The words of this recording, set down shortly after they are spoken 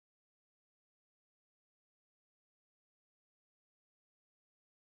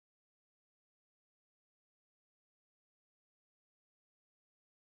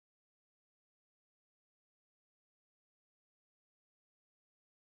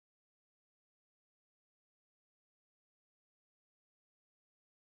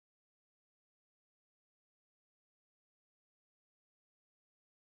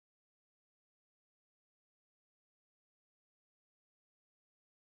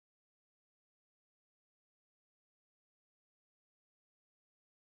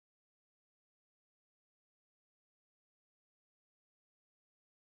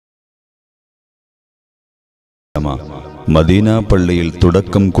Medina പള്ളിയിൽ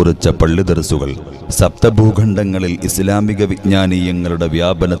തുടക്കം കുറിച്ച പള്ളി ദർസുകൾ സപ്തഭൂഖണ്ഡങ്ങളിൽ ഇസ്ലാമിക വിജ്ഞാനീയങ്ങളുടെ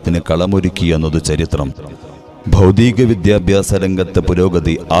വ്യാപനത്തിന് കളമൊരുക്കിയെന്നത് ചരിത്രം. ഭൗതിക വിദ്യാഭ്യാസ രംഗത്തെ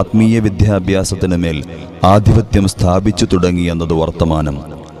പുരോഗതി ആത്മീയ വിദ്യാഭ്യാസത്തിന് മേൽ ആധിപത്യം സ്ഥാപിച്ചു തുടങ്ങിയെന്നത് വർത്തമാനം.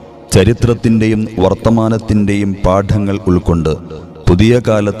 ചരിത്രത്തിൻ്റെയും വർത്തമാനത്തിൻ്റെയും പാഠങ്ങൾ ഉൾക്കൊണ്ട് പുതിയ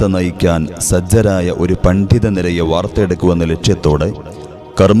കാലത്തെ നയിക്കാൻ സജ്ജരായ ഒരു പണ്ഡിത നിരയെ വാർത്തെടുക്കുമെന്ന ലക്ഷ്യത്തോടെ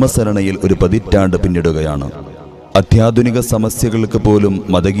കർമ്മസരണയിൽ ഒരു പതിറ്റാണ്ട് പിന്നിടുകയാണ്. അത്യാധുനിക സമസ്യകൾക്ക് പോലും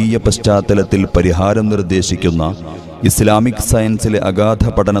മതകീയ പശ്ചാത്തലത്തിൽ പരിഹാരം നിർദ്ദേശിക്കുന്ന ഇസ്ലാമിക് സയൻസിലെ അഗാധ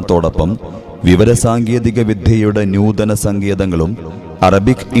പഠനത്തോടൊപ്പം വിവരസാങ്കേതിക വിദ്യയുടെ നൂതന സങ്കേതങ്ങളും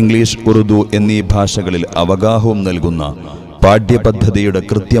അറബിക്, ഇംഗ്ലീഷ്, ഉറുദു എന്നീ ഭാഷകളിൽ അവഗാഹവും നൽകുന്ന പാഠ്യപദ്ധതിയുടെ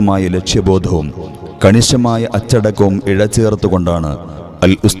കൃത്യമായ ലക്ഷ്യബോധവും കണിശമായ അച്ചടക്കവും ഇഴചേർത്തുകൊണ്ടാണ്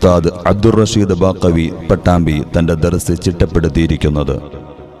അൽ ഉസ്താദ് അബ്ദുർ റഷീദ് ബാക്കവി പട്ടാമ്പി തൻ്റെ ദർസ് ചിട്ടപ്പെടുത്തിയിരിക്കുന്നത്.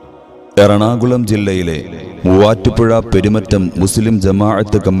 എറണാകുളം ജില്ലയിലെ മൂവാറ്റുപുഴ പെരുമറ്റം മുസ്ലിം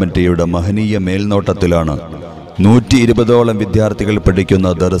ജമാഅത്ത് കമ്മിറ്റിയുടെ മഹനീയ മേൽനോട്ടത്തിലാണ് 120ഓളം വിദ്യാർത്ഥികൾ പഠിക്കുന്ന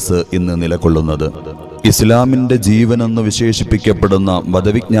ദർസ് ഇന്ന് നിലകൊള്ളുന്നത്. ഇസ്ലാമിൻ്റെ ജീവനെന്ന് വിശേഷിപ്പിക്കപ്പെടുന്ന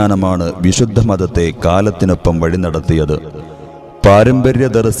മതവിജ്ഞാനമാണ് വിശുദ്ധ മതത്തെ കാലത്തിനൊപ്പം വഴി നടത്തിയത്. പാരമ്പര്യ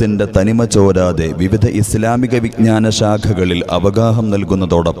ദർസിന്റെ തനിമ ചോരാതെ വിവിധ ഇസ്ലാമിക വിജ്ഞാന ശാഖകളിൽ അവഗാഹം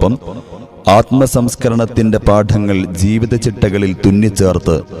നൽകുന്നതോടൊപ്പം ആത്മസംസ്കരണത്തിന്റെ പാഠങ്ങൾ ജീവിത ചിട്ടകളിൽ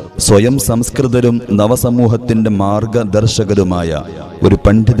തുന്നിച്ചേർത്ത് സ്വയം സംസ്കൃതരും നവസമൂഹത്തിന്റെ മാർഗദർശകരുമായ ഒരു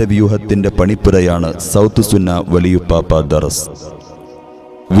പണ്ഡിത വ്യൂഹത്തിന്റെ പണിപ്പുരയാണ് സൗത്തുസുന്ന വലിയുപ്പാപ്പ ദർസ്.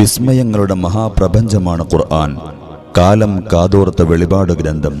 വിസ്മയങ്ങളുടെ മഹാപ്രപഞ്ചമാണ് ഖുർആൻ. കാലം കാതോർത്ത വെളിപാട്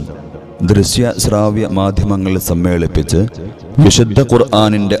ഗ്രന്ഥം. ദൃശ്യ ശ്രാവ്യ മാധ്യമങ്ങൾ സമ്മേളിപ്പിച്ച് വിശുദ്ധ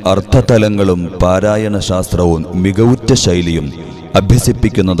ഖുർആനിന്റെ അർത്ഥതലങ്ങളും പാരായണ ശാസ്ത്രവും മികവുറ്റ ശൈലിയും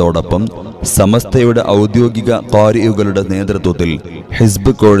അഭ്യസിപ്പിക്കുന്നതോടൊപ്പം സമസ്തയുടെ ഔദ്യോഗിക ഖാരിഉകളുടെ നേതൃത്വത്തിൽ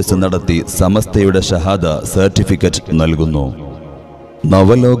ഹിസ്ബ് കോഴ്സ് നടത്തി സമസ്തയുടെ ഷഹാദ സർട്ടിഫിക്കറ്റ് നൽകുന്നു.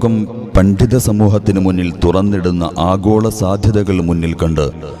 നവലോകം പണ്ഡിത സമൂഹത്തിന് മുന്നിൽ തുറന്നിടുന്ന ആഗോള സാധ്യതകൾ മുന്നിൽ കണ്ട്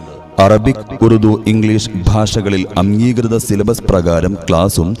അറബിക്, ഉറുദു, ഇംഗ്ലീഷ് ഭാഷകളിൽ അംഗീകൃത സിലബസ് പ്രകാരം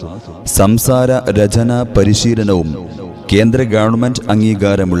ക്ലാസും സംസാര രചന പരിശീലനവും കേന്ദ്ര ഗവൺമെന്റ്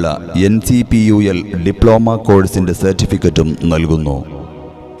അംഗീകാരമുള്ള NCPUL ഡിപ്ലോമ കോഴ്സിന്റെ സർട്ടിഫിക്കറ്റും നൽകുന്നു.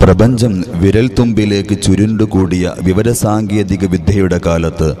 പ്രപഞ്ചം വിരൽത്തുമ്പിലേക്ക് ചുരുണ്ടുകൂടിയ വിവരസാങ്കേതിക വിദ്യയുടെ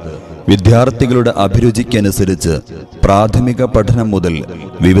കാലത്ത് വിദ്യാർത്ഥികളുടെ അഭിരുചിക്കനുസരിച്ച് പ്രാഥമിക പഠനം മുതൽ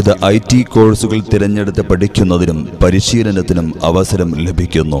വിവിധ IT കോഴ്സുകൾ തിരഞ്ഞെടുത്ത് പഠിക്കുന്നതിനും പരിശീലനത്തിനും അവസരം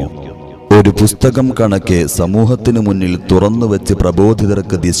ലഭിക്കുന്നു. ഒരു പുസ്തകം കണക്കെ സമൂഹത്തിനു മുന്നിൽ തുറന്നുവെച്ച്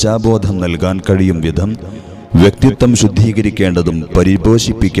പ്രബോധിതർക്ക് ദിശാബോധം നൽകാൻ കഴിയും വിധം വ്യക്തിത്വം ശുദ്ധീകരിക്കേണ്ടതും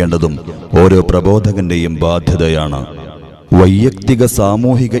പരിപോഷിപ്പിക്കേണ്ടതും ഓരോ പ്രബോധകന്റെയും ബാധ്യതയാണ്. വൈയക്തിക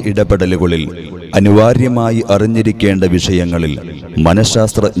സാമൂഹിക ഇടപെടലുകളിൽ അനിവാര്യമായി അറിഞ്ഞിരിക്കേണ്ട വിഷയങ്ങളിൽ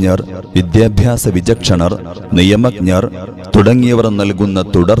മനഃശാസ്ത്രജ്ഞർ, വിദ്യാഭ്യാസ വിചക്ഷണർ, നിയമജ്ഞർ തുടങ്ങിയവർ നൽകുന്ന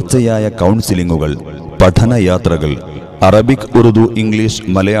തുടർച്ചയായ കൗൺസിലിങ്ങുകൾ, പഠനയാത്രകൾ, അറബിക്, ഉറുദു, ഇംഗ്ലീഷ്,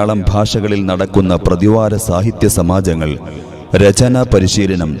 മലയാളം ഭാഷകളിൽ നടക്കുന്ന പ്രതിവാര സാഹിത്യ സമാജങ്ങൾ, രചനാ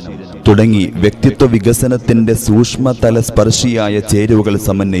പരിശീലനം തുടങ്ങി വ്യക്തിത്വ വികസനത്തിന്റെ സൂക്ഷ്മതല സ്പർശിയായ ചേരുവകൾ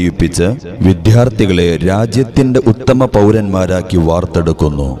സമന്വയിപ്പിച്ച് വിദ്യാർത്ഥികളെ രാജ്യത്തിന്റെ ഉത്തമ പൗരന്മാരാക്കി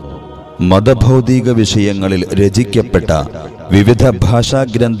വാർത്തെടുക്കുന്നു. മതഭൗതിക വിഷയങ്ങളിൽ രചിക്കപ്പെട്ട വിവിധ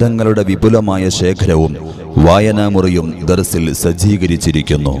ഭാഷാഗ്രന്ഥങ്ങളുടെ വിപുലമായ ശേഖരവും വായനാമുറിയും ദർസിൽ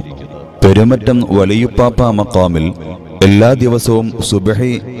സജ്ജീകരിച്ചിരിക്കുന്നു. പെരുമറ്റം വലിയുപ്പാപ്പ മഖാമിൽ എല്ലാ ദിവസവും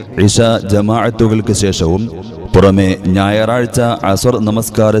സുബ്ഹി, ഇശ ജമാഅത്തുകൾക്ക് ശേഷവും പുറമെ ഞായറാഴ്ച അസർ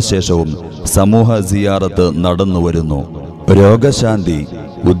നമസ്കാര ശേഷവും സമൂഹ സിയാറത്ത് നടന്നുവരുന്നു. രോഗശാന്തി,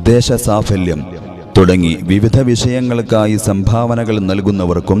 ഉദ്ദേശ സാഫല്യം തുടങ്ങി വിവിധ വിഷയങ്ങൾക്കായി സംഭാവനകൾ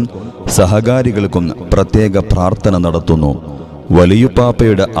നൽകുന്നവർക്കും സഹകാരികൾക്കും പ്രത്യേക പ്രാർത്ഥന നടത്തുന്നു.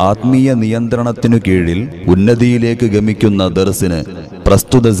 വലിയുപ്പാപ്പയുടെ ആത്മീയ നിയന്ത്രണത്തിനു കീഴിൽ ഉന്നതിയിലേക്ക് ഗമിക്കുന്ന ദർസിന്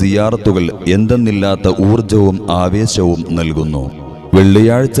പ്രസ്തുത സിയാറത്തുകൾ എന്തെന്നില്ലാത്ത ഊർജവും ആവേശവും നൽകുന്നു.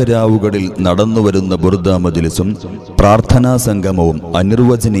 വെള്ളിയാഴ്ച രാവുകളിൽ നടന്നുവരുന്ന ബുർദ മജ്ലിസും പ്രാർത്ഥനാ സംഗമവും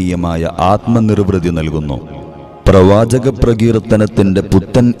അനിർവചനീയമായ ആത്മനിർവൃതി നൽകുന്നു. പ്രവാചക പ്രകീർത്തനത്തിന്റെ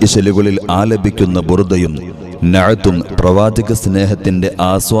പുത്തൻ ഇശലുകളിൽ ആലപിക്കുന്ന ബുർദയും നഅത്തും പ്രവാചക സ്നേഹത്തിന്റെ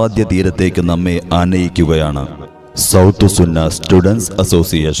ആസ്വാദ്യ തീരത്തേക്ക് നമ്മെ ആനയിക്കുകയാണ്. സൗത്തുസുന്ന സ്റ്റുഡൻസ്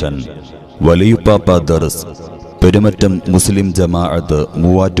അസോസിയേഷൻ, വലിയുപ്പാപ്പ ദർസ്, പെരുമറ്റം മുസ്ലിം ജമാഅത്ത്,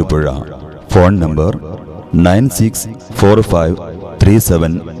 മൂവാറ്റുപുഴ. Phone number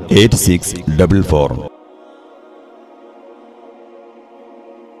 9645378644.